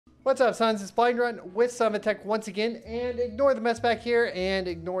What's up, sons? It's Blind Run with Summit Tech once again, and ignore the mess back here and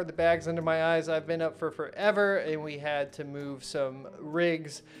ignore the bags under my eyes. I've been up for forever, and we had to move some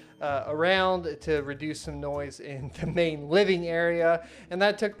rigs around to reduce some noise in the main living area, and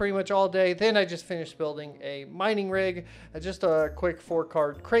that took pretty much all day. Then I just finished building a mining rig, just a quick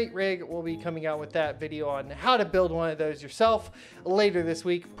 4-card crate rig. We'll be coming out with that video on how to build one of those yourself later this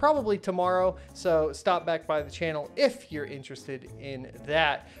week, probably tomorrow, so stop back by the channel if you're interested in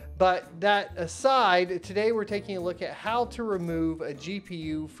that. But that aside, today we're taking a look at how to remove a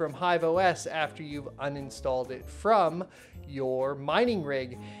GPU from HiveOS after you've uninstalled it from your mining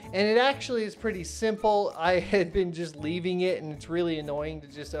rig. And it actually is pretty simple. I had been just leaving it, and it's really annoying to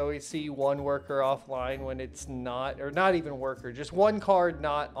just always see one worker offline when it's not, or not even worker, just one card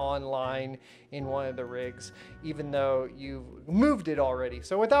not online in one of the rigs, even though you've moved it already.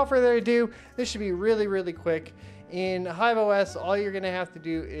 So without further ado, this should be really, really quick. In HiveOS, all you're gonna have to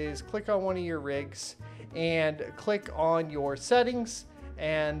do is click on one of your rigs and click on your settings,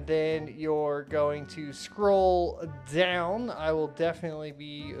 and then you're going to scroll down. I will definitely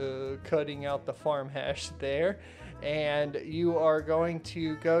be cutting out the farm hash there. And you are going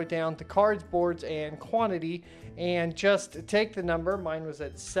to go down to cards, boards, and quantity, and just take the number. Mine was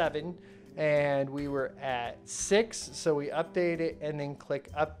at 7, and we were at 6, so we update it and then click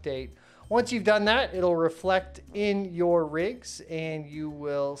update. Once you've done that, it'll reflect in your rigs, and you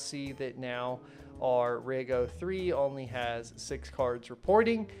will see that now our rig 03 only has 6 cards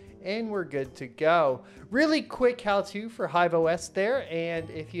reporting, and we're good to go. Really quick how-to for HiveOS there, and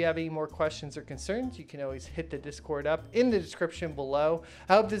if you have any more questions or concerns, you can always hit the Discord up in the description below.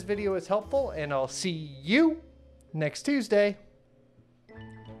 I hope this video was helpful, and I'll see you next Tuesday.